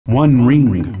One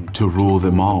ring to rule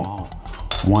them all,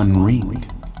 one ring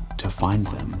to find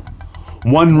them,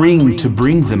 one ring to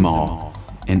bring them all,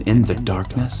 and in the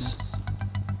darkness,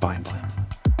 bind them.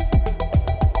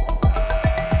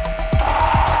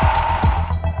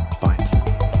 Bind them.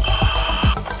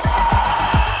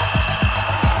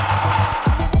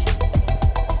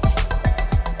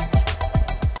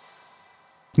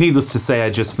 Needless to say,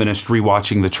 I just finished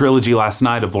rewatching the trilogy last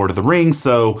night of Lord of the Rings,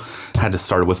 so I had to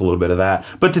start with a little bit of that.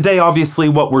 But today, obviously,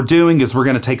 what we're doing is we're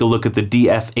going to take a look at the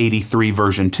DF83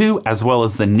 version 2, as well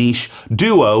as the niche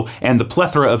Duo and the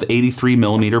plethora of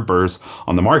 83mm burrs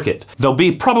on the market. They'll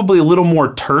be probably a little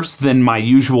more terse than my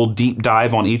usual deep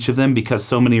dive on each of them because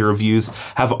so many reviews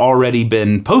have already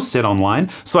been posted online,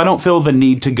 so I don't feel the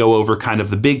need to go over kind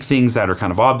of the big things that are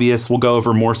kind of obvious. We'll go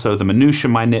over more so the minutia,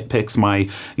 my nitpicks, my,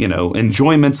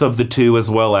 enjoyments of the two, as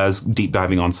well as deep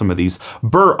diving on some of these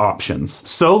burr options.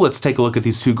 So let's take a look at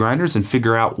these two grinders and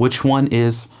figure out which one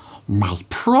is my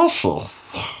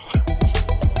precious.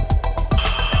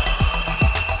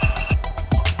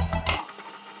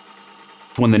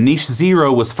 When the Niche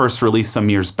Zero was first released some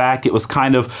years back, it was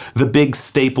kind of the big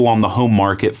staple on the home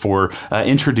market for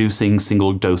introducing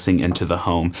single dosing into the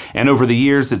home. And over the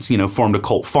years, it's formed a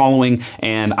cult following,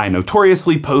 and I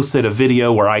notoriously posted a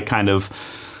video where I kind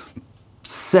of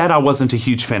said I wasn't a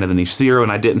huge fan of the Niche Zero,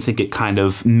 and I didn't think it kind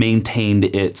of maintained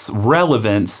its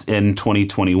relevance in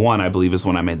 2021, I believe is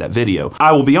when I made that video.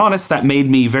 I will be honest, that made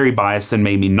me very biased and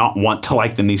made me not want to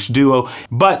like the Niche Duo,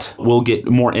 but we'll get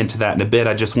more into that in a bit.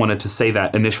 I just wanted to say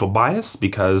that initial bias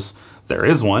because there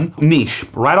is one. Niche,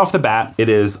 right off the bat, it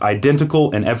is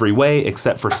identical in every way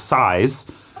except for size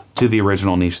to the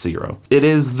original Niche Zero. It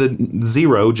is the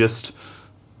Zero, just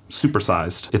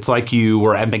supersized. It's like you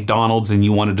were at McDonald's and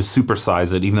you wanted to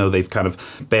supersize it, even though they've kind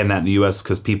of banned that in the US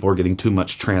because people are getting too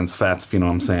much trans fats, if you know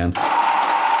what I'm saying.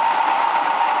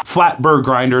 Flat burr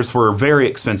grinders were very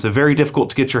expensive, very difficult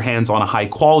to get your hands on a high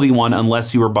quality one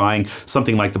unless you were buying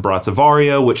something like the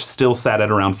Vario, which still sat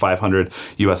at around $500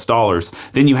 US.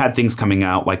 Then you had things coming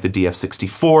out like the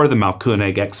DF64, the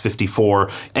Mahlkönig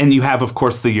X54, and you have, of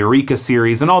course, the Eureka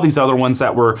series and all these other ones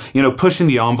that were, pushing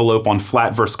the envelope on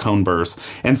flat versus cone burrs.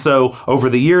 And so over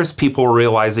the years, people were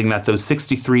realizing that those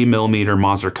 63mm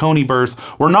Mazarconi burrs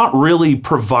were not really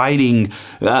providing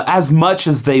as much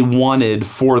as they wanted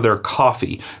for their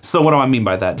coffee. So what do I mean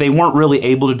by that? They weren't really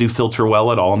able to do filter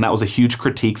well at all, and that was a huge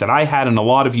critique that I had and a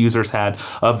lot of users had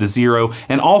of the Zero.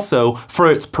 And also,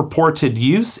 for its purported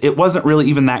use, it wasn't really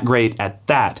even that great at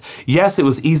that. Yes, it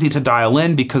was easy to dial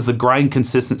in because the grind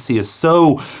consistency is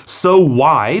so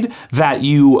wide that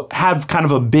you have kind of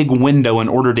a big window in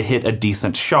order to hit a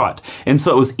decent shot. And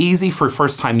so it was easy for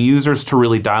first-time users to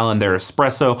really dial in their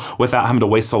espresso without having to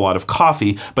waste a lot of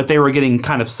coffee, but they were getting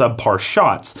kind of subpar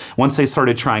shots. Once they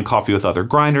started trying coffee with other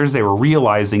grinders, they were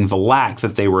realizing the lack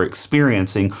that they were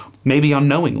experiencing, maybe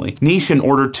unknowingly. Niche, in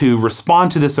order to respond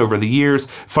to this over the years,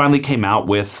 finally came out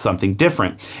with something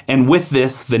different. And with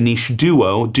this, the Niche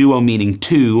Duo meaning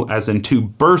two, as in two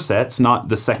burr sets, not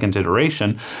the second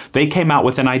iteration, they came out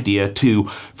with an idea to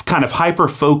kind of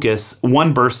hyper-focus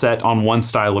one burr set on one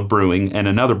style of brewing and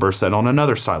another burr set on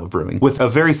another style of brewing with a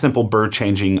very simple burr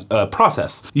changing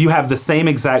process. You have the same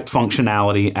exact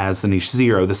functionality as the Niche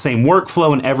Zero. The same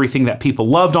workflow and everything that people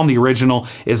loved on the original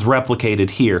is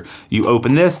replicated here. You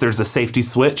open this, there's a safety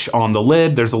switch on the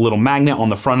lid, there's a little magnet on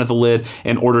the front of the lid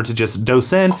in order to just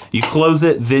dose in, you close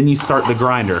it, then you start the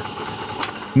grinder.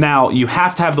 Now, you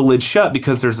have to have the lid shut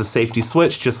because there's a safety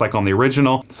switch, just like on the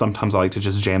original. Sometimes I like to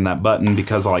just jam that button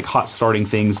because I like hot starting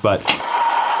things, but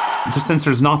since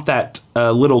there's not that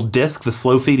little disc, the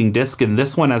slow feeding disc in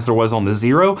this one as there was on the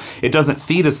Zero, it doesn't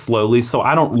feed as slowly, so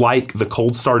I don't like the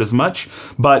cold start as much,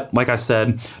 but like I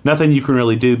said, nothing you can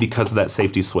really do because of that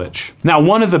safety switch. Now,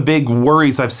 one of the big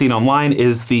worries I've seen online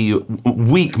is the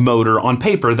weak motor on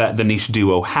paper that the Niche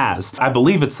Duo has. I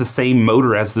believe it's the same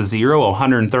motor as the Zero, a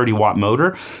 130 watt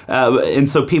motor, and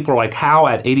so people are like, how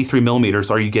at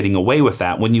 83mm are you getting away with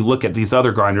that? When you look at these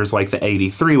other grinders like the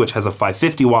 83, which has a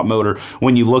 550 watt motor,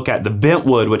 when you look at the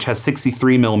Bentwood, which has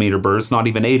 63mm burrs, not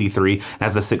even 83,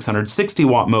 has a 660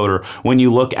 watt motor. When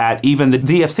you look at even the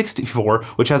DF64,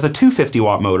 which has a 250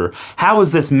 watt motor, how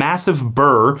is this massive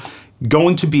burr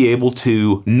going to be able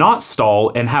to not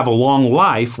stall and have a long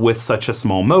life with such a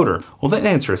small motor? Well, the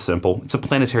answer is simple. It's a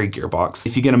planetary gearbox.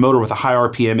 If you get a motor with a high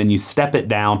RPM and you step it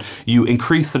down, you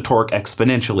increase the torque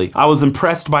exponentially. I was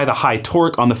impressed by the high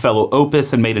torque on the fellow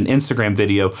Opus and made an Instagram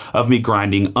video of me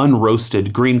grinding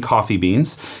unroasted green coffee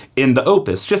beans in the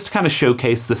Opus, just to kind of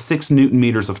showcase the 6 Newton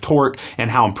meters of torque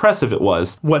and how impressive it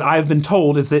was. What I've been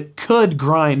told is it could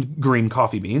grind green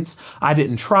coffee beans. I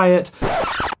didn't try it.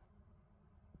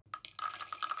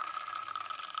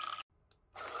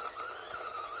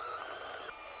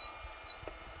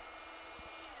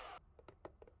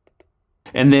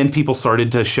 And then people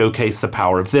started to showcase the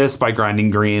power of this by grinding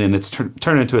green, and it's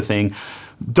turned into a thing.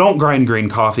 Don't grind green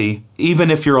coffee.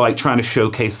 Even if you're like trying to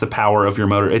showcase the power of your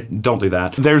motor, don't do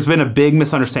that. There's been a big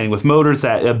misunderstanding with motors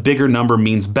that a bigger number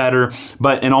means better,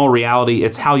 but in all reality,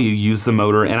 it's how you use the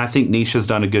motor, and I think Niche has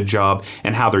done a good job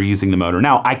in how they're using the motor.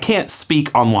 Now, I can't speak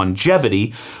on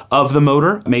longevity of the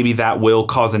motor. Maybe that will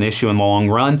cause an issue in the long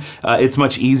run. It's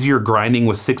much easier grinding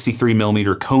with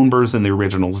 63mm cone burrs than the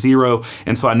original Zero,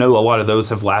 and so I know a lot of those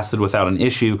have lasted without an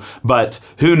issue, but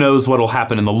who knows what will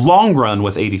happen in the long run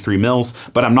with 83 mils,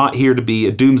 but I'm not here to be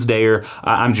a doomsdayer.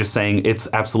 I'm just saying it's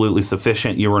absolutely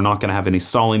sufficient. You are not going to have any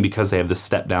stalling because they have this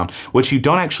step down, which you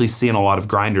don't actually see in a lot of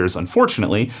grinders,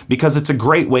 unfortunately, because it's a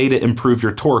great way to improve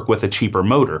your torque with a cheaper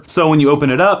motor. So when you open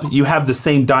it up, you have the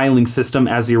same dialing system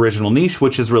as the original Niche,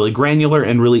 which is really granular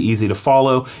and really easy to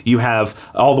follow. You have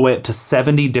all the way up to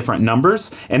 70 different numbers,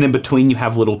 and in between you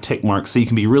have little tick marks, so you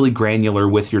can be really granular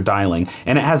with your dialing.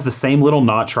 And it has the same little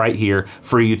notch right here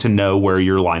for you to know where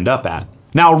you're lined up at.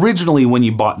 Now, originally when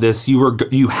you bought this,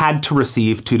 you had to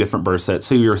receive 2 different burr sets,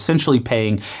 so you're essentially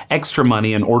paying extra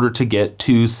money in order to get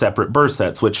 2 separate burr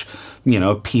sets, which, you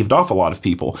know, peeved off a lot of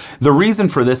people. The reason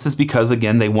for this is because,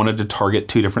 again, they wanted to target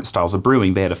 2 different styles of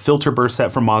brewing. They had a filter burr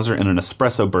set from Mazzer and an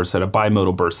espresso burr set, a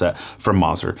bimodal burr set from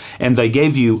Mazzer. And they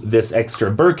gave you this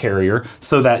extra burr carrier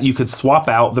so that you could swap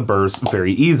out the burrs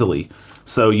very easily.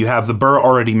 So you have the burr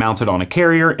already mounted on a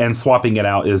carrier, and swapping it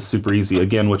out is super easy,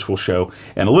 again, which we'll show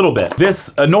in a little bit.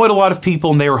 This annoyed a lot of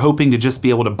people, and they were hoping to just be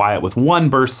able to buy it with 1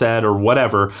 burr set or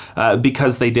whatever,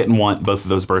 because they didn't want both of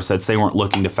those burr sets. They weren't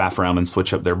looking to faff around and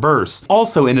switch up their burrs.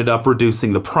 Also ended up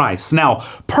reducing the price. Now,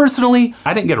 personally,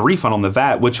 I didn't get a refund on the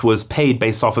VAT, which was paid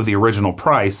based off of the original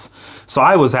price. So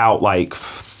I was out like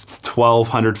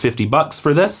 $1,250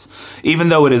 for this, even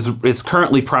though it's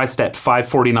currently priced at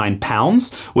 549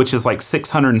 pounds, which is like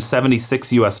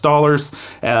 676 US dollars,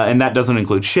 and that doesn't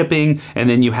include shipping, and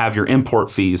then you have your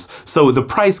import fees. So the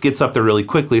price gets up there really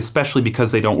quickly, especially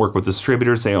because they don't work with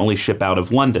distributors. They only ship out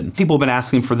of London. People have been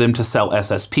asking for them to sell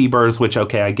SSP burrs, which,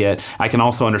 okay, I get. I can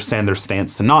also understand their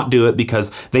stance to not do it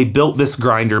because they built this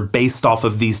grinder based off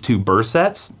of these 2 burr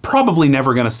sets. Probably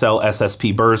never going to sell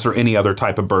SSP burrs or any other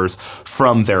type of burrs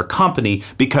from their company,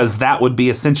 because that would be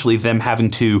essentially them having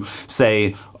to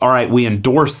say, all right, we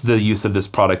endorse the use of this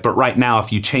product, but right now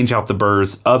if you change out the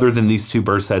burrs other than these 2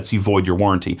 burr sets, you void your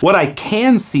warranty. What I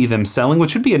can see them selling,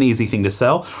 which would be an easy thing to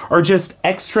sell, are just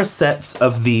extra sets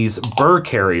of these burr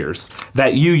carriers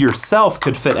that you yourself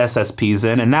could fit SSPs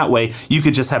in, and that way you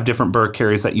could just have different burr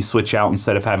carriers that you switch out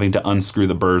instead of having to unscrew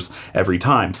the burrs every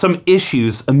time. Some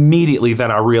issues immediately that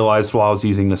I realized while I was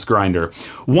using this grinder.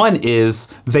 One is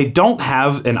they don't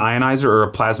have an ionizer or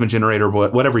a plasma generator,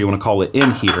 whatever you want to call it,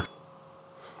 in here.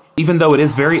 Even though it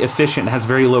is very efficient and has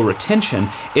very low retention,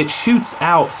 it shoots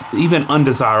out even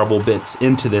undesirable bits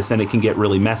into this, and it can get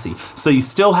really messy. So you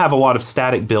still have a lot of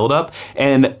static buildup.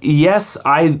 And yes,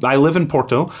 I live in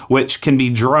Porto, which can be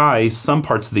dry some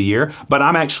parts of the year, but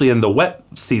I'm actually in the wet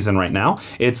season right now.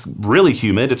 It's really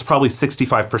humid. It's probably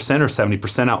 65% or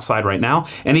 70% outside right now.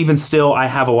 And even still, I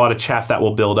have a lot of chaff that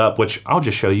will build up, which I'll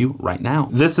just show you right now.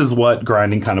 This is what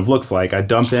grinding kind of looks like. I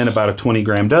dump in about a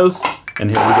 20-gram dose, and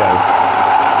here we go.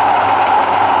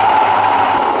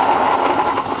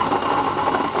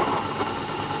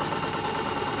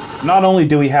 Not only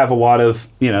do we have a lot of,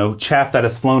 you know, chaff that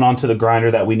has flown onto the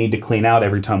grinder that we need to clean out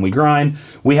every time we grind,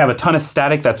 we have a ton of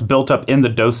static that's built up in the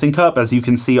dosing cup. As you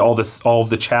can see, all of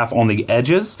the chaff on the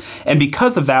edges. And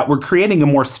because of that, we're creating a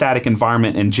more static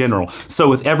environment in general. So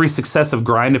with every successive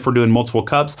grind, if we're doing multiple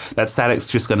cups, that static's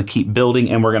just gonna keep building,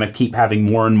 and we're gonna keep having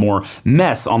more and more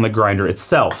mess on the grinder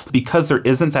itself. Because there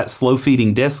isn't that slow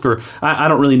feeding disc, or I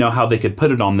don't really know how they could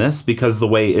put it on this because the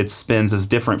way it spins is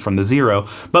different from the Zero,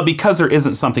 but because there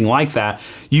isn't something like that,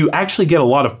 you actually get a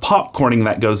lot of popcorning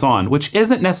that goes on, which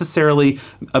isn't necessarily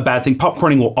a bad thing.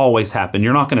 Popcorning will always happen.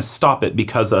 You're not going to stop it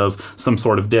because of some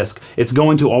sort of disc. It's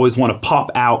going to always want to pop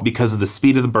out because of the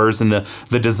speed of the burrs and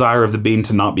the desire of the bean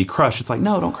to not be crushed. It's like,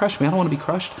 no, don't crush me. I don't want to be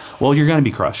crushed. Well, you're going to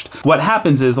be crushed. What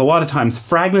happens is a lot of times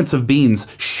fragments of beans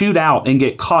shoot out and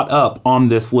get caught up on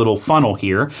this little funnel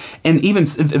here. And even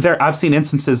there, I've seen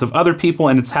instances of other people,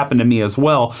 and it's happened to me as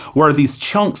well, where these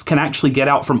chunks can actually get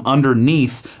out from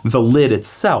underneath the lid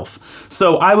itself.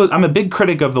 So I'm a big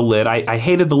critic of the lid. I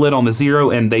hated the lid on the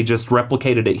Zero, and they just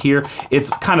replicated it here.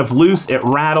 It's kind of loose, it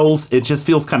rattles, it just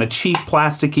feels kind of cheap,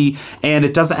 plasticky, and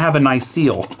it doesn't have a nice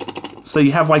seal. So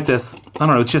you have like this, I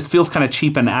don't know, it just feels kind of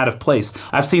cheap and out of place.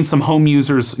 I've seen some home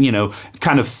users, you know,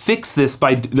 kind of fix this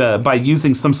by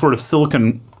using some sort of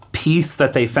silicone piece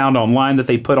that they found online that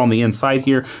they put on the inside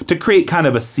here to create kind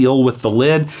of a seal with the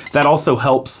lid. That also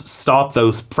helps stop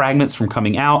those fragments from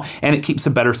coming out, and it keeps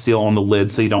a better seal on the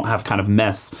lid so you don't have kind of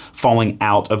mess falling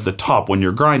out of the top when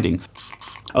you're grinding.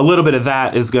 A little bit of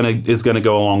that is gonna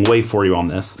go a long way for you on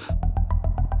this.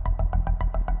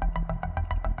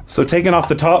 So taking off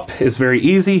the top is very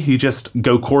easy. You just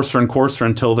go coarser and coarser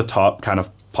until the top kind of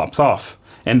pops off.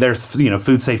 And there's, you know,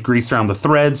 food safe grease around the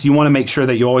threads. You want to make sure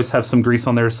that you always have some grease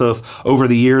on there. So if over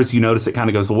the years you notice it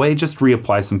kind of goes away, just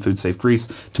reapply some food safe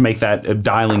grease to make that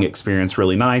dialing experience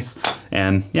really nice.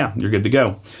 And yeah, you're good to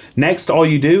go. Next, all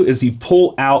you do is you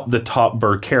pull out the top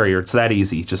Burr carrier. It's that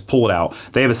easy. Just pull it out.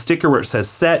 They have a sticker where it says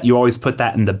set. You always put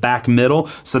that in the back middle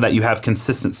so that you have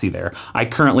consistency there. I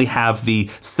currently have the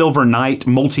Silver Knight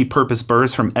multi-purpose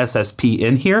burrs from SSP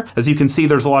in here. As you can see,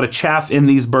 there's a lot of chaff in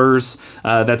these burrs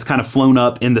that's kind of flown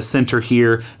up in the center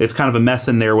here. It's kind of a mess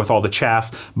in there with all the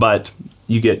chaff, but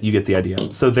you get the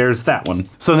idea. So there's that one.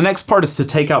 So the next part is to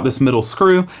take out this middle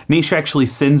screw. Niche actually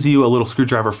sends you a little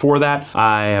screwdriver for that.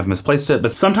 I have misplaced it,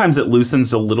 but sometimes it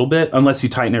loosens a little bit unless you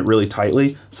tighten it really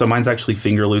tightly. So mine's actually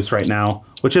finger loose right now,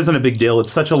 which isn't a big deal.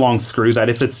 It's such a long screw that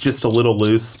if it's just a little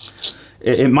loose,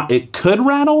 it could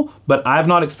rattle, but I've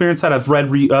not experienced that. I've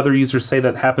read other users say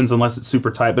that happens unless it's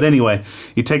super tight. But anyway,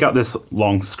 you take out this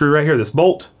long screw right here, this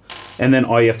bolt, and then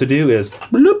all you have to do is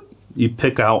bloop, you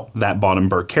pick out that bottom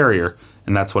Burr carrier,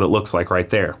 and that's what it looks like right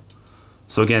there.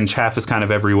 So again, chaff is kind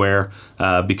of everywhere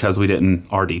because we didn't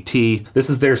RDT. This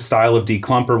is their style of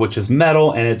declumper, which is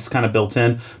metal and it's kind of built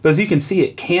in. But as you can see,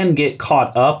 it can get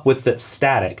caught up with the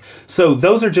static. So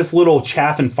those are just little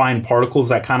chaff and fine particles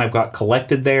that kind of got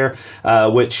collected there,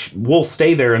 which will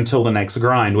stay there until the next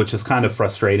grind, which is kind of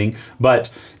frustrating.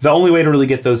 But the only way to really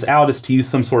get those out is to use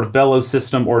some sort of bellows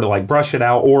system or to like brush it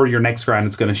out, or your next grind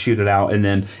it's going to shoot it out. And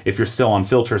then if you're still on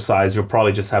filter size, you'll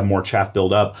probably just have more chaff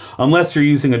build up, unless you're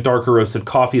using a darker roasted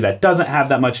coffee that doesn't have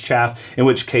that much chaff, in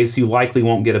which case you likely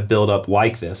won't get a buildup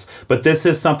like this. But this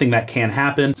is something that can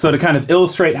happen. So to kind of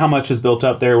illustrate how much is built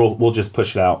up there, we'll just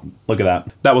push it out. Look at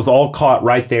that. That was all caught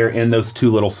right there in those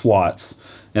two little slots.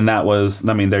 And that was,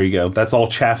 I mean, there you go. That's all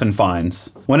chaff and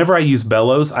fines. Whenever I use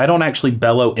bellows, I don't actually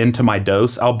bellow into my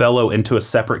dose. I'll bellow into a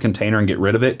separate container and get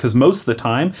rid of it, because most of the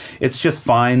time it's just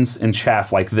fines and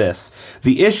chaff like this.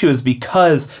 The issue is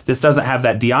because this doesn't have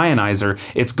that deionizer,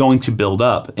 it's going to build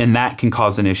up, and that can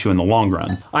cause an issue in the long run.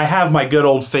 I have my good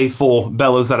old faithful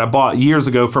bellows that I bought years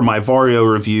ago for my Vario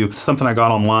review, something I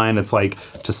got online. It's like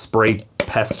to spray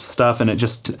pest stuff, and it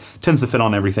just tends to fit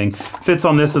on everything. Fits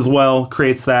on this as well,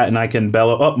 creates that, and I can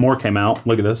bellow. Oh, more came out.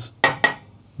 Look at this.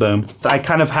 Boom. I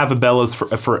kind of have a bellows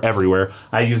for everywhere.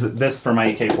 I use this for my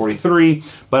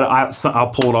AK-43, but I'll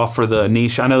pull it off for the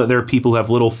niche. I know that there are people who have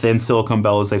little thin silicone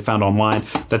bellows they found online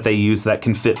that they use that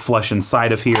can fit flush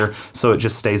inside of here, so it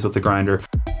just stays with the grinder.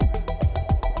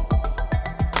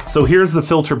 So here's the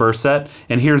filter burr set,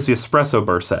 and here's the espresso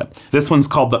burr set. This one's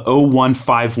called the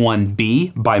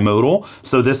 0151B bimodal.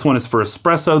 So this one is for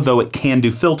espresso, though it can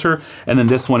do filter, and then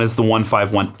this one is the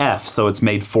 151F, so it's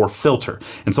made for filter.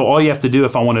 And so all you have to do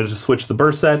if I wanted to switch the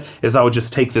burr set is I would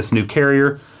just take this new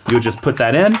carrier, you would just put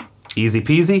that in, easy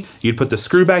peasy, you'd put the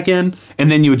screw back in, and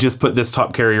then you would just put this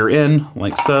top carrier in,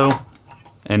 like so,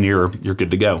 and you're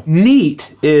good to go.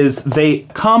 Neat is they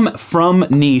come from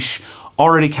Niche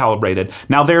already calibrated.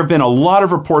 Now there have been a lot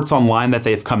of reports online that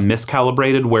they've come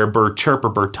miscalibrated, where Burr chirp or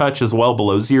Burr touch is well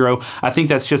below 0. I think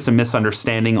that's just a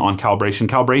misunderstanding on calibration.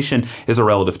 Calibration is a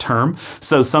relative term.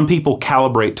 So some people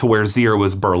calibrate to where 0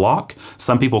 is Burr lock.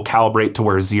 Some people calibrate to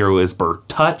where 0 is Burr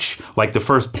touch, like the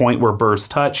first point where Burr's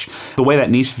touch. The way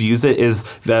that Niche views it is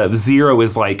the 0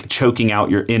 is like choking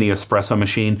out any espresso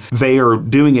machine. They are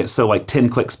doing it so like 10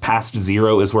 clicks past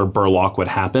 0 is where Burr lock would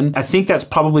happen. I think that's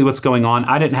probably what's going on.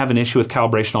 I didn't have an issue with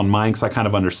calibration on mine because I kind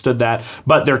of understood that,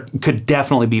 but there could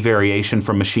definitely be variation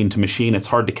from machine to machine. It's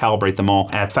hard to calibrate them all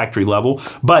at factory level.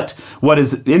 But what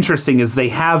is interesting is they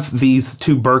have these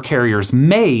two Burr carriers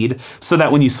made so that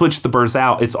when you switch the burrs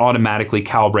out, it's automatically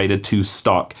calibrated to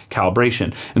stock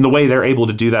calibration. And the way they're able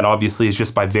to do that obviously is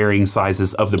just by varying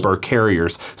sizes of the Burr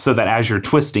carriers, so that as you're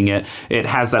twisting it, it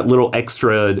has that little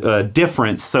extra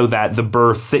difference so that the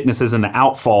burr thicknesses and the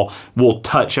outfall will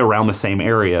touch around the same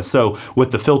area. So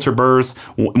with the filter burr, burrs,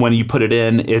 when you put it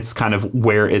in, it's kind of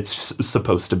where it's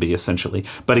supposed to be, essentially.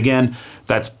 But again,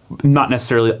 that's not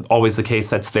necessarily always the case.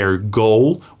 That's their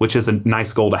goal, which is a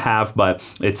nice goal to have, but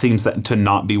it seems that to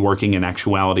not be working in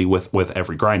actuality with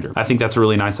every grinder. I think that's a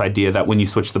really nice idea that when you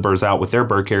switch the burrs out with their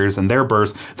burr carriers and their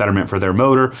burrs that are meant for their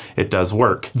motor, it does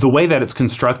work. The way that it's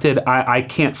constructed, I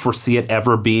can't foresee it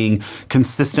ever being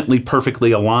consistently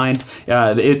perfectly aligned.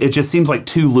 It just seems like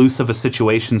too loose of a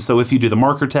situation. So if you do the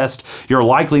marker test, you're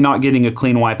likely not getting a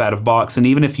clean wipe out of box. And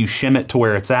even if you shim it to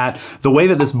where it's at, the way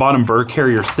that this bottom burr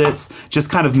carrier sits just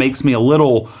kind of makes me a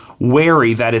little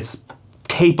wary that it's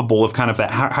capable of kind of that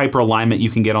hyper alignment you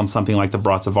can get on something like the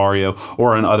Brazza Vario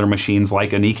or on other machines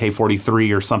like an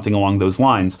EK43 or something along those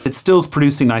lines. It still is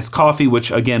producing nice coffee, which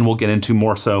again we'll get into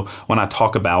more so when I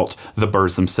talk about the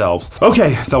burrs themselves.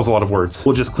 Okay, that was a lot of words.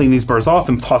 We'll just clean these burrs off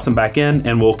and toss them back in,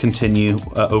 and we'll continue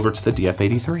over to the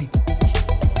DF83.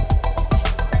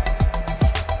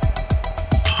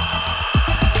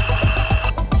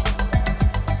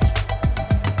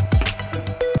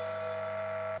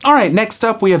 All right, next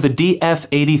up we have the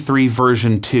DF83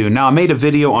 version 2. Now I made a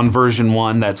video on version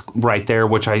 1 that's right there,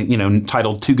 which I,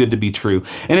 titled Too Good to Be True.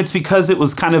 And it's because it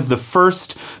was kind of the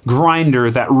first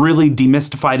grinder that really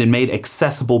demystified and made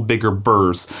accessible bigger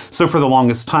burrs. So for the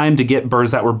longest time, to get burrs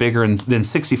that were bigger than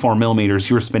 64 millimeters,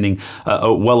 you were spending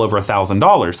well over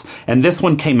 $1,000. And this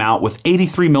one came out with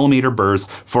 83 millimeter burrs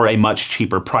for a much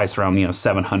cheaper price, around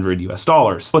 $700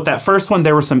 US. With that first one,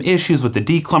 there were some issues with the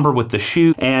declumper, with the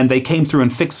chute, and they came through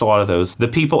and fixed a lot of those. The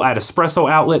people at Espresso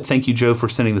Outlet, thank you Joe for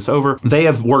sending this over, they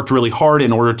have worked really hard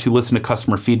in order to listen to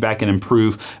customer feedback and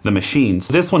improve the machines.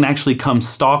 This one actually comes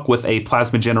stock with a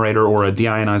plasma generator or a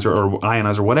deionizer or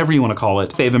ionizer, whatever you want to call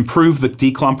it. They've improved the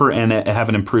declumper and have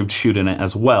an improved chute in it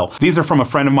as well. These are from a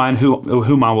friend of mine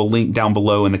whom I will link down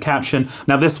below in the caption.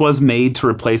 Now this was made to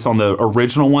replace on the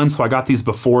original one, so I got these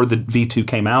before the V2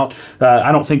 came out.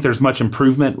 I don't think there's much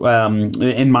improvement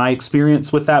in my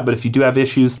experience with that, but if you do have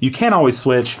issues, you can always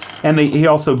switch. And he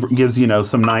also gives,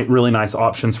 some really nice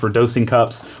options for dosing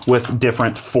cups with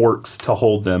different forks to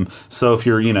hold them. So if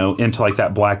you're, into like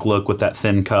that black look with that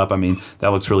thin cup, I mean, that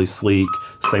looks really sleek.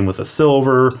 Same with the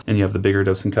silver, and you have the bigger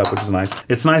dosing cup, which is nice.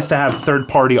 It's nice to have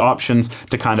third-party options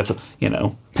to kind of,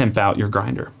 pimp out your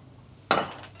grinder.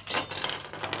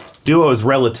 Duo is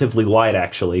relatively light,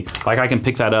 actually. Like I can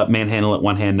pick that up, manhandle it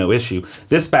one hand, no issue.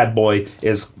 This bad boy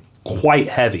is quite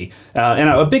heavy. And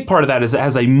a big part of that is it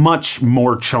has a much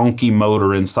more chunky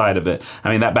motor inside of it.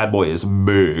 I mean, that bad boy is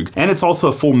big. And it's also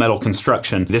a full metal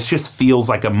construction. This just feels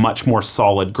like a much more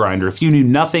solid grinder. If you knew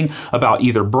nothing about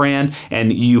either brand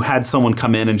and you had someone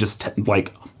come in and just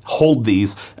hold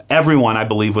these, everyone I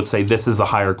believe would say this is a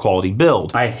higher quality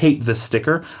build. I hate this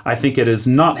sticker. I think it is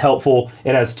not helpful.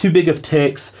 It has too big of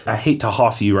ticks. I hate to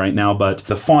hoff you right now, but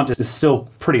the font is still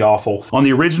pretty awful. On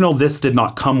the original, this did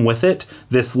not come with it,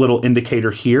 this little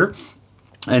indicator here.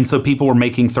 And so people were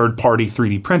making third-party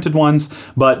 3D printed ones,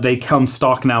 but they come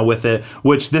stock now with it,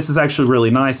 which this is actually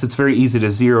really nice. It's very easy to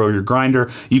zero your grinder.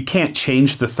 You can't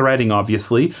change the threading,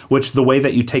 obviously, which the way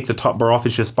that you take the top bar off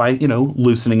is just by,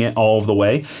 loosening it all of the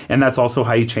way. And that's also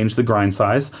how you change the grind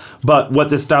size. But what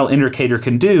this dial indicator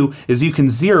can do is you can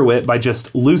zero it by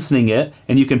just loosening it,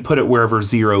 and you can put it wherever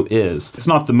zero is. It's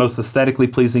not the most aesthetically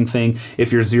pleasing thing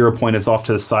if your 0 point is off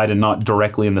to the side and not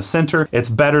directly in the center. It's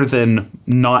better than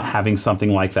not having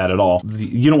something like that at all.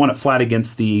 You don't want it flat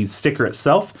against the sticker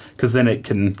itself, because then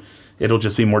it'll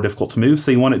just be more difficult to move.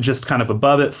 So you want it just kind of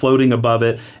above it, floating above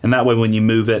it, and that way when you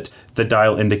move it, the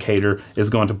dial indicator is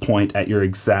going to point at your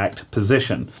exact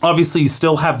position. Obviously, you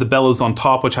still have the bellows on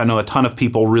top, which I know a ton of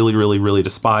people really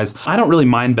despise. I don't really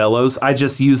mind bellows. I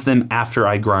just use them after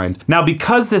I grind. Now,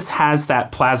 because this has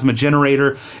that plasma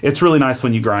generator, it's really nice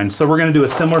when you grind. So we're gonna do a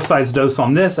similar size dose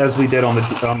on this as we did on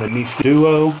the Niche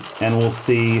Duo, and we'll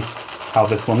see how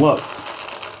this one looks.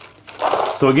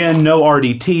 So again, no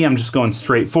RDT, I'm just going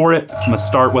straight for it. I'm gonna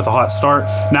start with a hot start.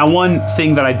 Now, one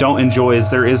thing that I don't enjoy is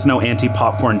there is no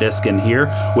anti-popcorn disc in here,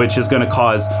 which is gonna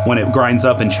cause, when it grinds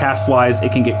up and chaff flies,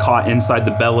 it can get caught inside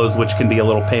the bellows, which can be a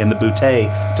little pain in the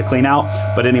boutte to clean out.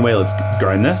 But anyway, let's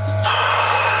grind this.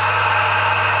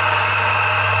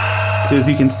 So as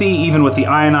you can see, even with the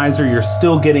ionizer, you're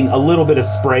still getting a little bit of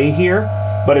spray here.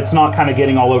 but it's not kind of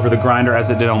getting all over the grinder as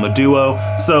it did on the Duo.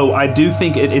 So I do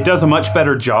think it does a much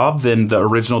better job than the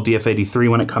original DF83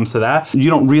 when it comes to that. You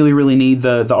don't really need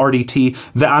the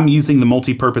RDT. I'm using the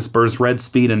multi-purpose Burr's Red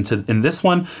Speed in this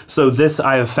one. So this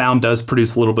I have found does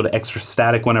produce a little bit of extra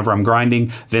static whenever I'm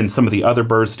grinding than some of the other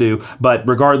Burrs do. But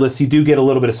regardless, you do get a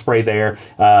little bit of spray there.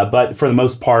 But for the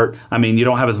most part, I mean, you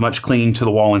don't have as much clinging to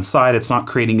the wall inside. It's not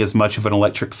creating as much of an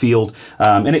electric field,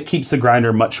 and it keeps the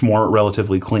grinder much more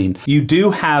relatively clean. You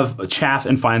do have chaff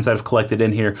and fines that have collected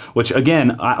in here, which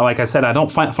again, like I said, I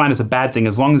don't find as a bad thing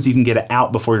as long as you can get it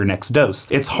out before your next dose.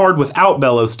 It's hard without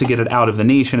bellows to get it out of the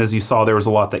niche, and as you saw, there was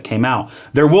a lot that came out.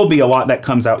 There will be a lot that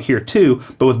comes out here too,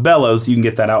 but with bellows, you can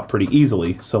get that out pretty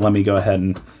easily. So let me go ahead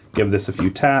and give this a few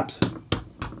taps.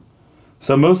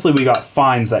 So mostly we got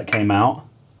fines that came out.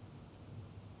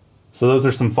 So those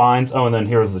are some fines. Oh, and then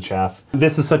here's the chaff.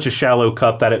 This is such a shallow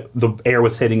cup that the air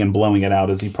was hitting and blowing it out,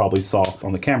 as you probably saw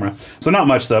on the camera. So not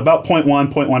much though, about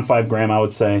 0.1, 0.15 gram, I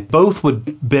would say. Both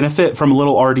would benefit from a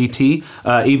little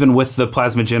RDT, even with the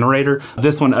plasma generator.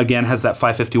 This one, again, has that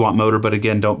 550 watt motor, but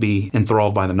again, don't be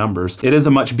enthralled by the numbers. It is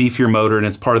a much beefier motor, and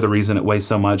it's part of the reason it weighs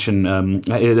so much, and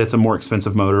it's a more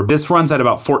expensive motor. This runs at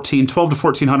about 12 to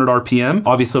 1400 RPM.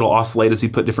 Obviously, it'll oscillate as you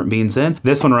put different beans in.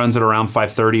 This one runs at around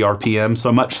 530 RPM, so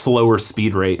a much slower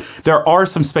speed rate. There are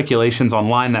some speculations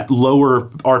online that lower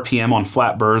RPM on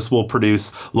flat burrs will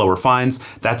produce lower fines.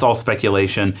 That's all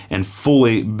speculation and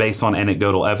fully based on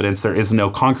anecdotal evidence. There is no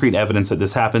concrete evidence that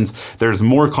this happens. There's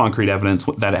more concrete evidence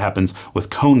that it happens with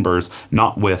cone burrs,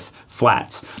 not with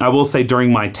flats. I will say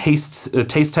during my taste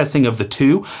testing of the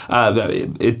two,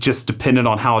 it just depended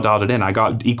on how I dialed it in. I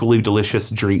got equally delicious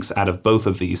drinks out of both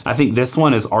of these. I think this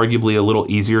one is arguably a little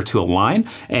easier to align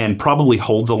and probably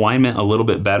holds alignment a little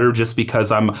bit better, just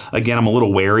because I'm a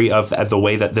little wary of the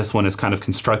way that this one is kind of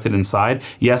constructed inside.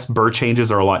 Yes, burr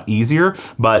changes are a lot easier,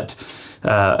 but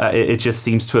it just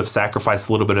seems to have sacrificed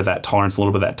a little bit of that tolerance, a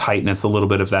little bit of that tightness, a little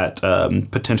bit of that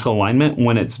potential alignment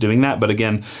when it's doing that. But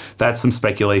again, that's some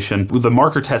speculation. The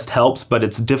marker test helps, but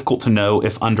it's difficult to know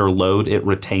if under load it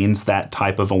retains that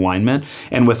type of alignment.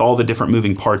 And with all the different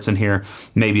moving parts in here,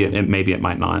 maybe it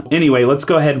might not. Anyway, let's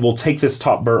go ahead. We'll take this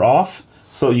top burr off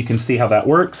so you can see how that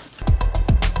works.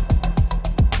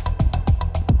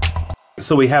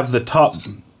 So we have the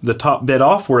top bit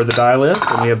off where the dial is,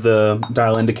 and we have the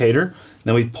dial indicator.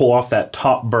 Then we pull off that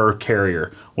top burr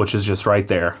carrier, which is just right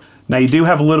there. Now you do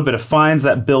have a little bit of fines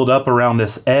that build up around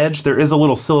this edge. There is a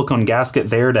little silicone gasket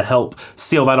there to help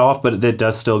seal that off, but it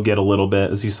does still get a little bit.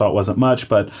 As you saw, it wasn't much,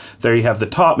 but there you have the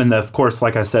top. And of course,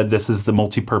 like I said, this is the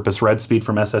multi-purpose Red Speed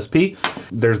from SSP.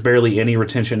 There's barely any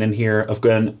retention in here.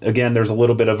 Again, there's a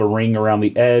little bit of a ring around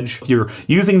the edge. If you're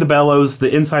using the bellows,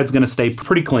 the inside's gonna stay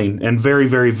pretty clean and very,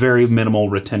 very, very minimal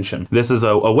retention. This is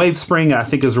a wave spring. I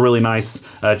think is a really nice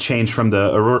change from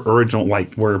the original,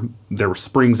 like where there were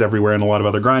springs everywhere in a lot of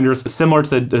other grinders. Similar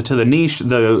to the niche,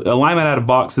 the alignment out of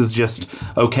box is just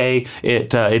okay. It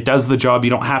does the job.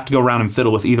 You don't have to go around and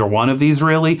fiddle with either one of these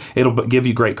really. It'll give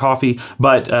you great coffee.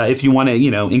 But if you want to,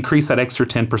 increase that extra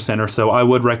 10% or so, I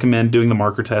would recommend doing the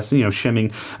marker test and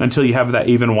shimming until you have that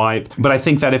even wipe. But I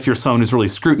think that if you're someone who's really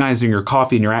scrutinizing your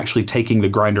coffee and you're actually taking the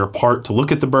grinder apart to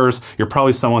look at the burrs, you're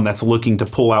probably someone that's looking to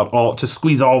to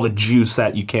squeeze all the juice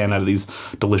that you can out of these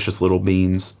delicious little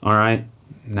beans. All right.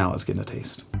 Now let's get into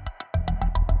taste.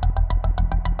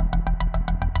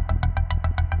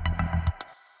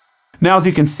 Now, as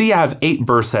you can see, I have 8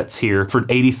 burr sets here for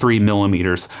 83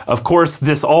 millimeters. Of course,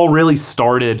 this all really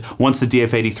started once the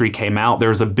DF83 came out. There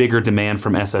was a bigger demand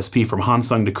from SSP, from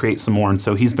Hansung, to create some more, and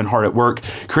so he's been hard at work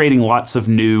creating lots of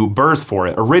new burrs for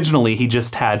it. Originally, he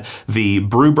just had the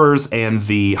brew burrs and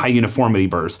the high uniformity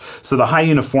burrs. So the high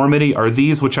uniformity are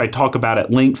these, which I talk about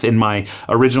at length in my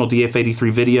original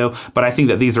DF83 video, but I think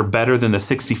that these are better than the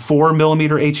 64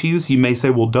 millimeter HUs. You may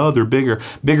say, well, duh, they're bigger.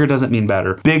 Bigger doesn't mean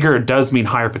better. Bigger does mean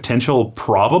higher potential.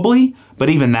 Probably, but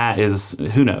even that is,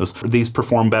 who knows. These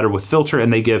perform better with filter,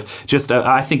 and they give just,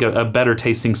 I think, a better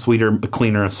tasting, sweeter,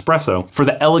 cleaner espresso. For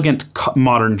the elegant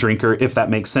modern drinker, if that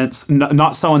makes sense,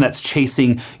 not someone that's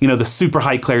chasing, the super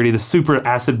high clarity, the super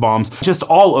acid bombs, just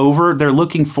all over. They're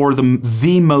looking for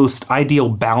the most ideal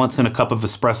balance in a cup of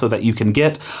espresso that you can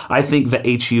get. I think the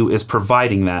HU is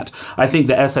providing that. I think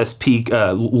the SSP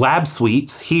lab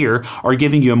suites here are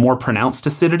giving you a more pronounced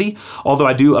acidity, although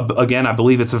I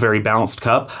believe it's a very balanced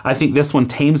cup. I think this one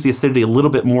tames the acidity a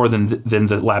little bit more than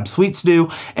the Lab Sweets do,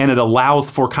 and it allows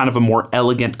for kind of a more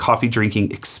elegant coffee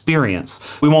drinking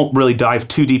experience. We won't really dive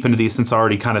too deep into these since I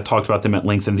already kind of talked about them at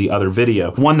length in the other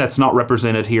video. One that's not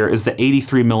represented here is the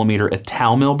 83mm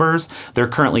Italmill burrs. They're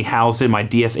currently housed in my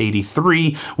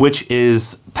DF83, which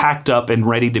is packed up and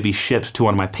ready to be shipped to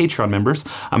one of my Patreon members.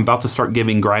 I'm about to start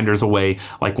giving grinders away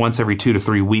like once every 2 to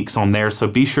 3 weeks on there, so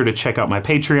be sure to check out my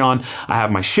Patreon. I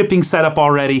have my shipping set up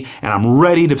already, and I'm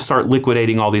ready to start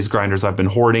liquidating all these grinders I've been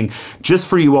hoarding just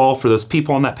for you all. For those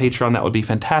people on that Patreon, that would be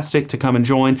fantastic to come and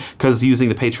join, because using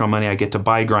the Patreon money, I get to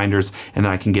buy grinders, and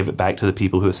then I can give it back to the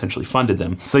people who essentially funded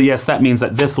them. So yes, that means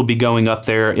that this will be going up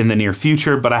there in the near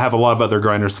future, but I have a lot of other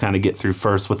grinders to kind of get through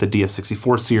first, with the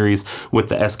DF64 series, with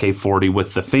the SK40,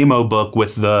 with the Famo book,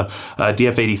 with the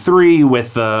DF83, with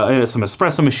some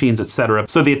espresso machines, etc.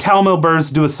 So the Italmill burrs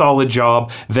do a solid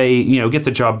job. They, you know, get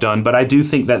the job done, but I do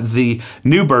think that the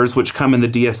new burrs, which come in the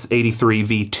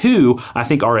DF83 V2, I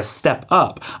think are a step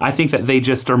up. I think that they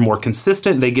just are more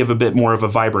consistent. They give a bit more of a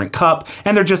vibrant cup,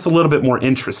 and they're just a little bit more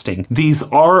interesting. These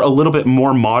are a little bit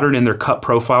more modern in their cup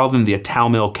profile than the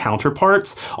Italmill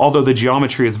counterparts, although the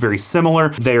geometry is very similar.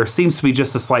 There seems to be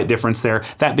just a slight difference there.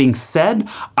 That being said,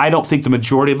 I don't think the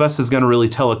majority of us is going to really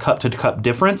tell a cup-to-cup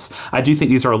difference. I do think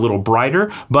these are a little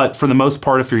brighter, but for the most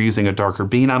part, if you're using a darker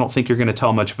bean, I don't think you're going to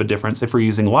tell much of a difference. If we're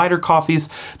using lighter coffees,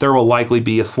 there will likely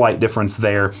be a slight difference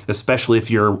there, especially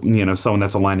if you're, you know, someone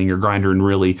that's aligning your grinder and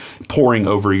really pouring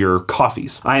over your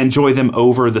coffees. I enjoy them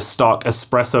over the stock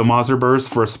espresso Maser burrs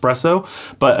for espresso,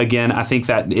 but again, I think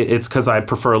that it's because I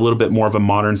prefer a little bit more of a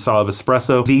modern style of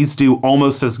espresso. These do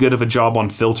almost as good of a job on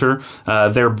filter.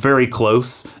 They're very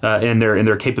close in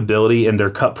their capability and their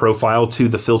cup profile to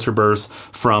the filter burrs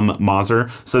from Maser.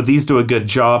 So these do a good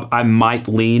job. I might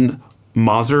lean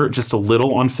Maser just a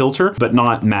little on filter, but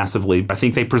not massively. I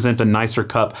think they present a nicer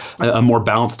cup, a more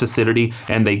balanced acidity,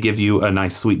 and they give you a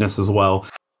nice sweetness as well.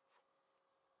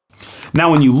 Now,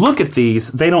 when you look at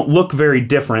these, they don't look very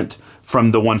different from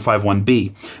the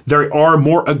 151B. There are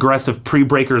more aggressive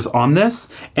pre-breakers on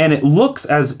this, and it looks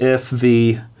as if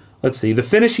the, let's see, the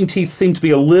finishing teeth seem to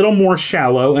be a little more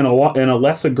shallow and a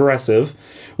less aggressive,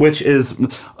 which is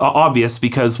obvious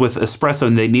because with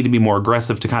espresso they need to be more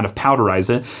aggressive to kind of powderize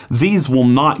it. These will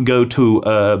not go to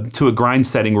a grind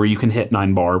setting where you can hit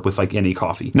 9 bar with like any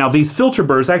coffee. Now these filter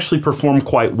burrs actually perform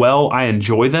quite well. I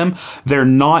enjoy them. They're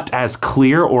not as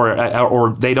clear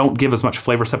or they don't give as much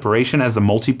flavor separation as a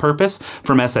multi-purpose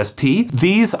from SSP.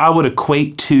 These I would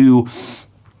equate to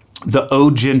the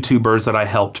Gen 2 burrs that I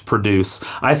helped produce.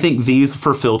 I think these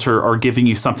for filter are giving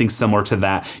you something similar to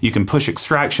that. You can push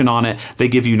extraction on it. They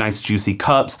give you nice juicy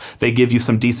cups. They give you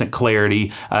some decent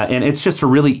clarity. And it's just a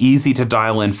really easy to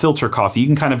dial in filter coffee. You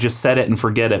can kind of just set it and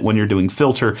forget it when you're doing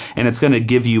filter, and it's going to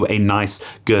give you a nice,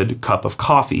 good cup of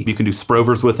coffee. You can do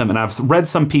Sprovers with them, and I've read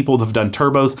some people that have done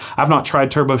turbos. I've not tried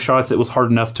turbo shots. It was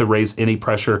hard enough to raise any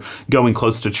pressure going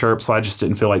close to chirp, so I just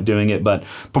didn't feel like doing it. But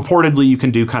purportedly, you can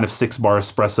do kind of 6 bar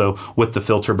espresso with the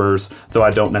filter burrs, though I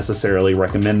don't necessarily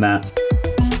recommend that.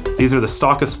 These are the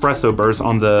stock espresso burrs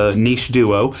on the Niche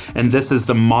Duo, and this is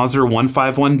the Maser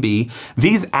 151B.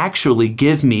 These actually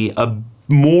give me a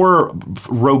more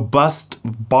robust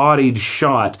bodied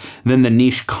shot than the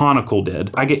Niche Conical did.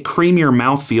 I get creamier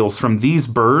mouthfeels from these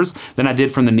burrs than I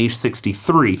did from the Niche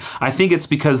 63. I think it's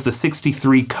because the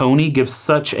 63 Coney gives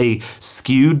such a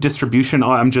skewed distribution.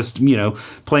 I'm just, you know,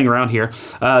 playing around here,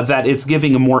 that it's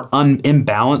giving a more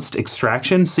imbalanced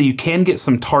extraction. So you can get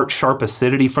some tart, sharp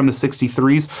acidity from the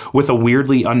 63s with a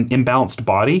weirdly imbalanced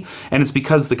body. And it's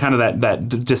because the kind of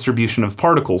that distribution of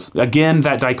particles. Again,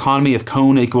 that dichotomy of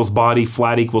cone equals body,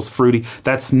 flat equals fruity,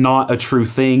 that's not a true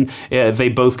thing. They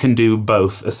both can do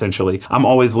both, essentially. I'm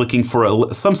always looking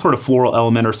for some sort of floral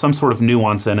element or some sort of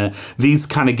nuance in it. These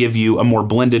kind of give you a more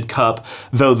blended cup,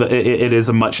 though it is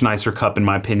a much nicer cup, in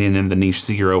my opinion, than the Niche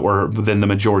Zero or than the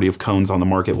majority of cones on the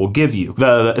market will give you.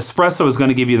 The espresso is going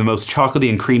to give you the most chocolatey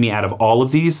and creamy out of all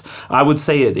of these. I would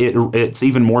say it's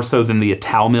even more so than the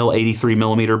Italmill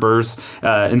 83mm burrs.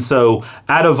 And so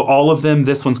out of all of them,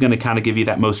 this one's going to kind of give you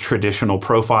that most traditional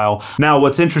profile. Now,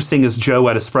 what's interesting is Joe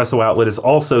at Espresso Outlet is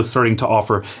also starting to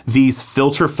offer these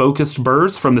filter-focused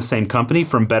burrs from the same company,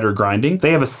 from Better Grinding.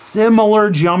 They have a similar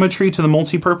geometry to the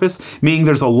multi-purpose, meaning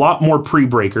there's a lot more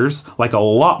pre-breakers, like a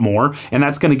lot more, and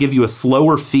that's going to give you a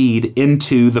slower feed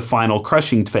into the final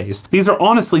crushing phase. These are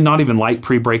honestly not even light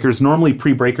pre-breakers. Normally,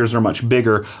 pre-breakers are much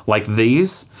bigger like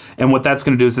these, and what that's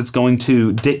going to do is it's going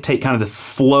to dictate kind of the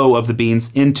flow of the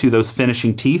beans into those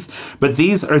finishing teeth. But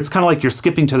these are, it's kind of like you're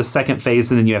skipping to the second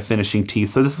phase and then you have finishing finishing teeth.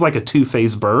 So this is like a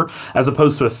 2-phase burr as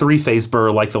opposed to a 3-phase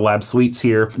burr like the Lab Sweets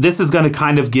here. This is going to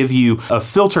kind of give you a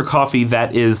filter coffee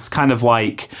that is kind of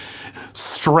like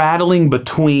straddling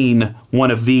between one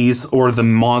of these or the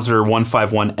Mauser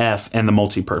 151F and the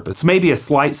multi-purpose. It's maybe a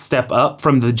slight step up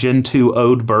from the Gen 2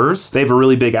 Ode burrs. They have a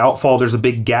really big outfall. There's a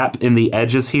big gap in the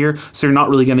edges here, so you're not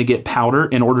really going to get powder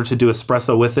in order to do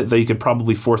espresso with it, though you could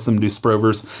probably force them to do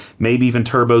sprovers, maybe even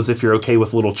turbos if you're okay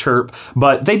with a little chirp,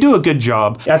 but they do a good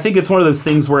job. I think it's one of those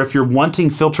things where if you're wanting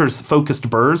filters-focused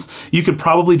burrs, you could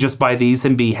probably just buy these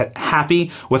and be happy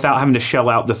without having to shell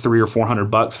out the $300 or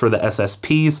 $400 for the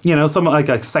SSPs. You know, something like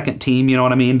a second team, you know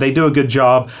what I mean? They do a good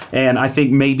job, and I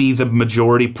think maybe the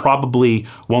majority probably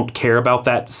won't care about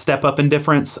that step up in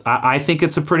difference. I think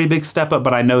it's a pretty big step up,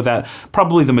 but I know that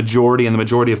probably the majority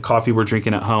of coffee we're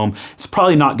drinking at home, it's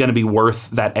probably not going to be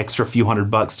worth that extra few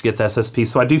 $100 to get the SSP.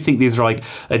 So I do think these are like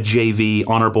a JV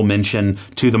honorable mention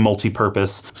to the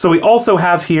multi-purpose. So we also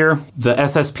have here the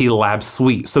SSP Lab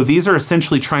Sweet. So these are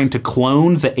essentially trying to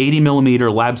clone the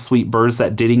 80mm Lab Sweet burrs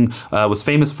that Ditting was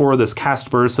famous for, this cast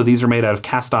burrs. So these are made out of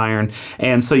cast iron,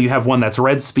 and so you have one that's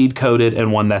red speed coated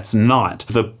and one that's not.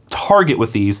 The target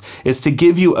with these is to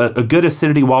give you a good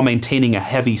acidity while maintaining a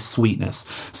heavy sweetness.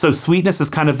 So sweetness is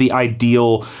kind of the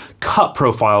ideal cup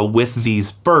profile with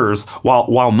these burrs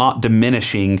while not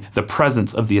diminishing the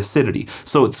presence of the acidity.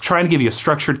 So it's trying to give you a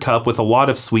structured cup with a lot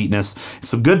of sweetness,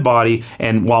 some good body,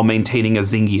 and while maintaining a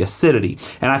zingy acidity.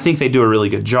 And I think they do a really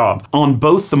good job. On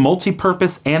both the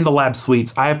multi-purpose and the Lab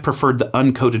Sweets, I have preferred the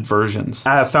uncoated versions.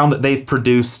 I have found that they've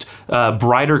produced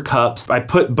brighter cups. I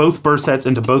put both burr sets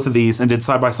into both of these and did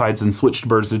side-by-sides and switched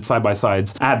burrs, did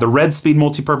side-by-sides. I had the red speed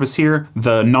multi-purpose here,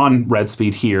 the non-red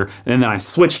speed here, and then I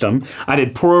switched them. I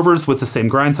did pour-overs with the same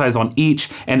grind size on each,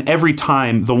 and every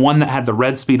time the one that had the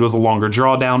red speed was a longer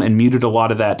drawdown and muted a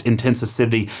lot of that intense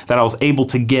acidity that I was able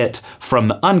to get from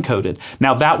the uncoated.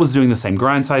 Now that was doing the same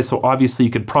grind size, so obviously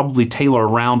you could probably tailor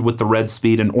around with the red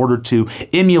speed in order to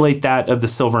emulate that of the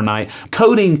Silver Knight.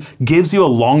 Coating gives you a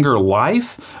longer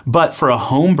life, but for a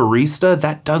home barista,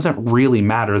 that doesn't really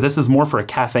matter. This is more for a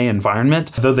cafe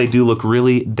environment, though they do look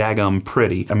really daggum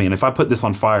pretty. I mean, if I put this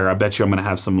on fire, I bet you I'm gonna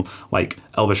have some like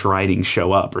elvish writing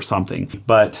show up or something.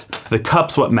 But the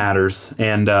cup's what matters,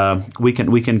 and we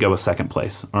can go a second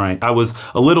place. All right, I was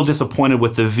a little disappointed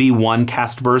with the V1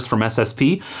 cast burrs from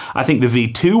SSP. I think the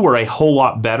V2 were a whole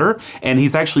lot better, and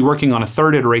he's actually working on a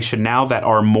third iteration now that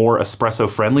are more espresso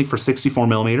friendly for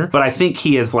 64mm. But I think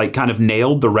he has like kind of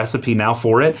nailed the recipe now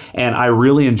for it, and I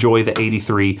really enjoy the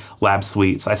 83 Lab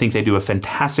Sweets. I think they do a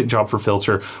fantastic job for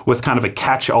filter with kind of a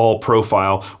catch-all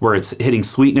profile where it's hitting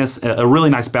sweetness, a really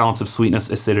nice balance of sweetness,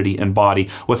 acidity, and body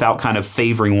without kind of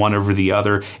favoring one over the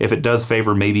other. If it does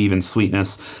favor maybe even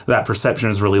sweetness, that perception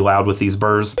is really loud with these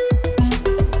burrs.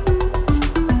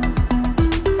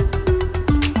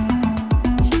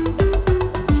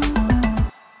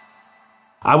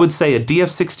 I would say a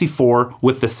DF64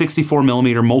 with the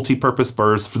 64mm multi-purpose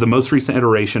burrs for the most recent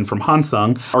iteration from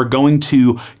Hansung are going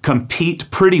to compete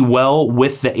pretty well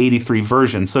with the 83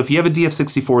 version. So if you have a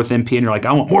DF64 with MP and you're like,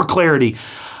 I want more clarity,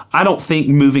 I don't think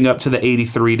moving up to the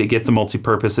 83 to get the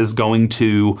multi-purpose is going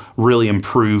to really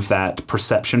improve that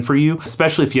perception for you,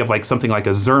 especially if you have like something like a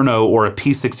Zerno or a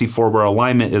P64 where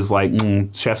alignment is like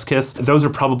chef's kiss. Those are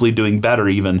probably doing better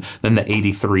even than the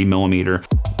 83mm.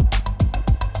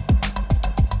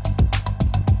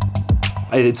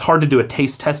 It's hard to do a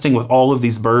taste testing with all of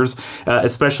these burrs,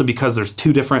 especially because there's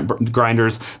two different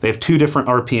grinders, they have two different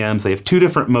RPMs, they have two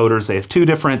different motors, they have two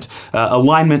different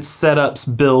alignments,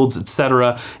 setups, builds,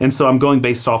 etc. And so I'm going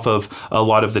based off of a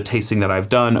lot of the tasting that I've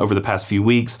done over the past few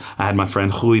weeks. I had my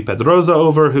friend Rui Pedrosa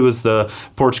over, who is the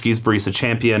Portuguese barista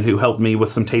champion, who helped me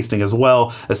with some tasting as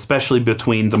well, especially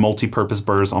between the multi-purpose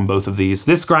burrs on both of these.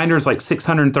 This grinder is like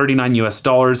 $639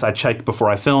 US. I checked before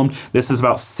I filmed. This is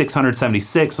about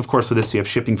 $676. Of course, with this you have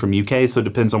shipping from UK, so it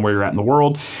depends on where you're at in the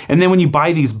world. And then when you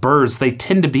buy these burrs, they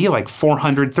tend to be like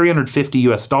 $400, $350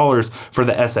 US for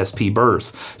the SSP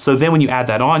burrs. So then when you add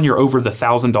that on, you're over the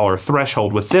 $1,000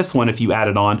 threshold. With this one, if you add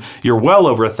it on, you're well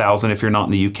over $1,000 if you're not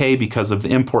in the UK because of the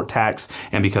import tax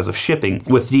and because of shipping.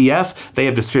 With DF, they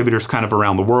have distributors kind of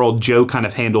around the world. Joe kind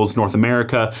of handles North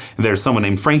America. There's someone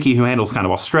named Frankie who handles kind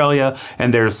of Australia.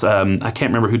 And there's, I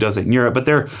can't remember who does it in Europe, but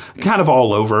they're kind of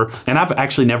all over. And I've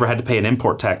actually never had to pay an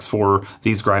import tax for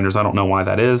these grinders. I don't know why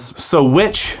that is. So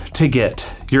which to get?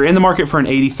 You're in the market for an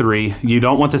 83. You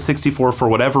don't want the 64 for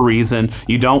whatever reason.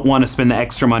 You don't want to spend the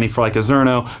extra money for like a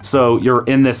Zerno. So you're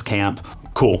in this camp.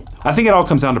 cool. I think it all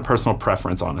comes down to personal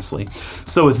preference, honestly.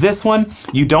 So with this one,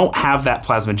 you don't have that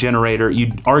plasma generator.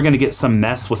 You are gonna get some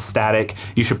mess with static.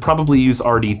 You should probably use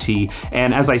RDT.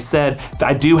 And as I said,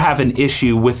 I do have an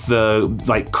issue with the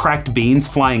like cracked beans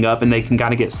flying up, and they can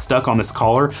kind of get stuck on this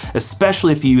collar,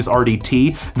 especially if you use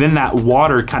RDT. Then that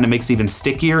water kind of makes it even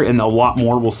stickier, and a lot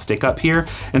more will stick up here.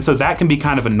 And so that can be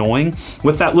kind of annoying.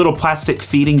 With that little plastic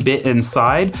feeding bit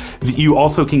inside, you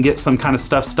also can get some kind of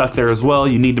stuff stuck there as well.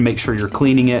 You need to make sure you're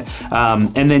cleaning it.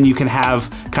 And then you can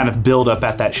have kind of build up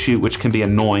at that chute, which can be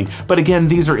annoying. But again,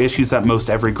 these are issues that most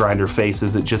every grinder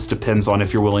faces. It just depends on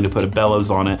if you're willing to put a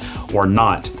bellows on it or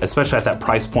not. Especially at that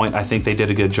price point, I think they did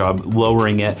a good job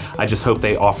lowering it. I just hope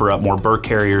they offer up more Burr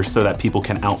carriers so that people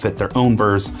can outfit their own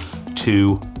Burrs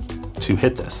to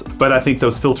hit this. But I think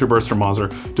those filter burrs from Mauser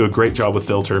do a great job with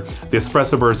filter. The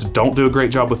espresso burrs don't do a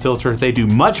great job with filter. They do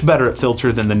much better at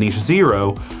filter than the Niche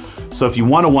Zero. So if you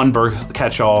want a one Burr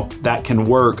catch-all, that can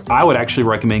work. I would actually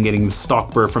recommend getting the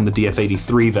stock Burr from the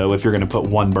DF83 though, if you're gonna put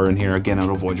one Burr in here. Again,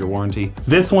 it'll avoid your warranty.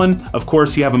 This one, of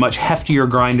course, you have a much heftier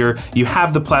grinder. You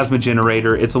have the plasma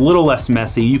generator. It's a little less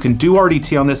messy. You can do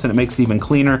RDT on this and it makes it even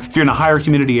cleaner. If you're in a higher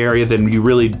humidity area, then you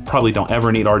really probably don't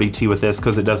ever need RDT with this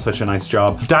because it does such a nice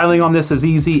job. Dialing on this is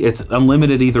easy. It's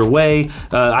unlimited either way.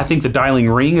 I think the dialing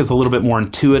ring is a little bit more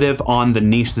intuitive on the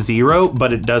Niche Zero,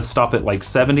 but it does stop at like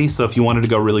 70. So if you wanted to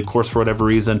go really coarse for whatever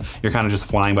reason, you're kind of just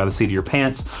flying by the seat of your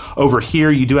pants. Over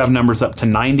here, you do have numbers up to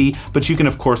 90, but you can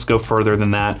of course go further than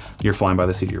that. You're flying by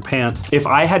the seat of your pants. If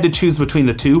I had to choose between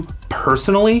the two,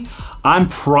 personally, I'm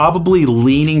probably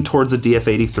leaning towards a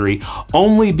DF83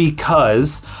 only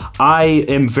because I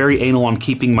am very anal on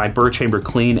keeping my Burr chamber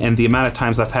clean, and the amount of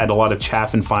times I've had a lot of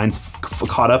chaff and fines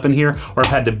caught up in here, or I've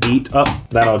had to beat up,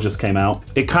 that all just came out.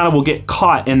 It kind of will get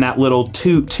caught in that little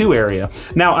two area.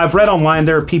 Now, I've read online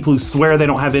there are people who swear they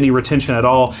don't have any retention at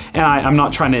all, and I'm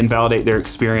not trying to invalidate their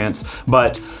experience,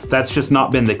 but that's just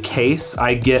not been the case.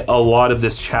 I get a lot of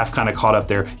this chaff kind of caught up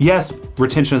there. Yes,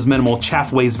 retention is minimal,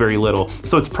 chaff weighs very little,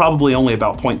 so it's probably only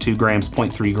about 0.2 grams,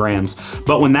 0.3 grams.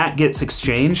 But when that gets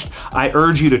exchanged, I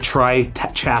urge you to try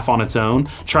chaff on its own.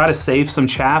 Try to save some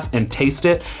chaff and taste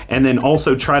it, and then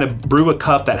also try to brew a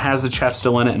cup that has the chaff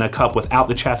still in it and a cup without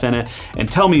the chaff in it, and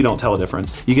tell me you don't tell a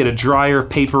difference. You get a drier,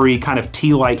 papery, kind of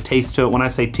tea-like taste to it. When I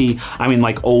say tea, I mean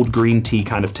like old green tea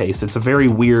kind of taste. It's a very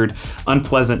weird,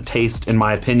 unpleasant taste in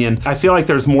my opinion. I feel like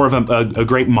there's more of a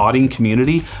great modding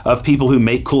community of people who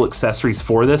make cool accessories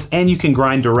for this, and you can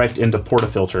grind direct into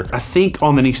portafilter. I think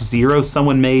on the Niche Zero,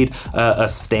 someone made a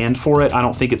stand for it. I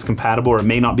don't think it's compatible, or it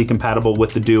may not be compatible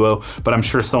with the Duo, but I'm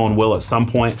sure someone will at some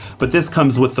point. But this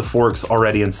comes with the forks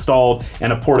already installed,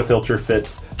 and a portafilter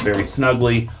fits very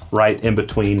snugly right in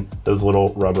between those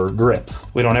little rubber grips.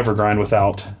 We don't ever grind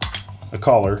without a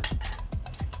collar.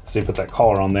 So you put that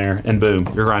collar on there and boom,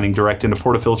 you're grinding direct into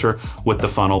portafilter with the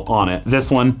funnel on it. This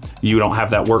one, you don't have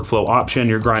that workflow option.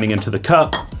 You're grinding into the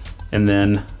cup, and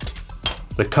then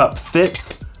the cup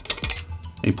fits,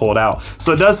 and you pull it out.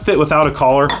 So it does fit without a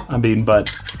collar, I mean, but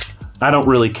I don't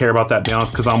really care about that, to be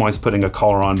honest, because I'm always putting a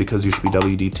collar on because you should be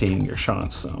WDTing your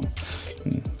shots, so.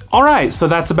 All right, so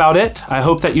that's about it. I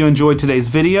hope that you enjoyed today's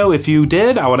video. If you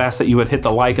did, I would ask that you would hit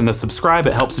the like and the subscribe.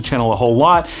 It helps the channel a whole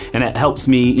lot, and it helps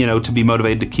me, you know, to be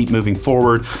motivated to keep moving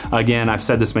forward. Again, I've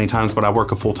said this many times, but I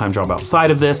work a full-time job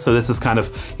outside of this, so this is kind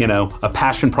of, you know, a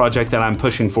passion project that I'm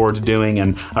pushing forward to doing,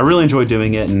 and I really enjoy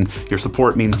doing it, and your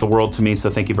support means the world to me, so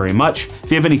thank you very much.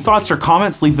 If you have any thoughts or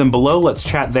comments, leave them below. Let's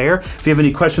chat there. If you have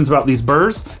any questions about these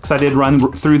Burrs, because I did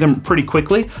run through them pretty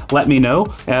quickly, let me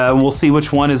know. We'll see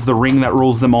which one is the ring that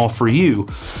rules them all for you,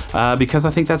 because I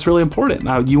think that's really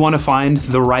important. You want to find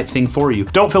the right thing for you.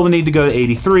 Don't feel the need to go to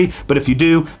 83, but if you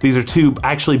do, these are two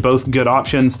actually both good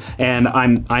options, and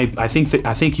I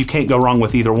think you can't go wrong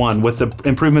with either one. With the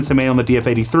improvements they made on the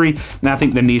DF83, and I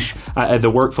think the Niche,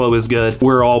 the workflow is good.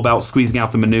 We're all about squeezing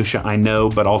out the minutia, I know,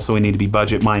 but also we need to be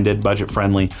budget-minded,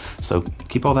 budget-friendly, so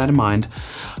keep all that in mind.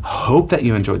 Hope that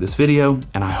you enjoyed this video,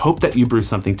 and I hope that you brew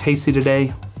something tasty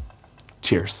today.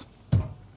 Cheers.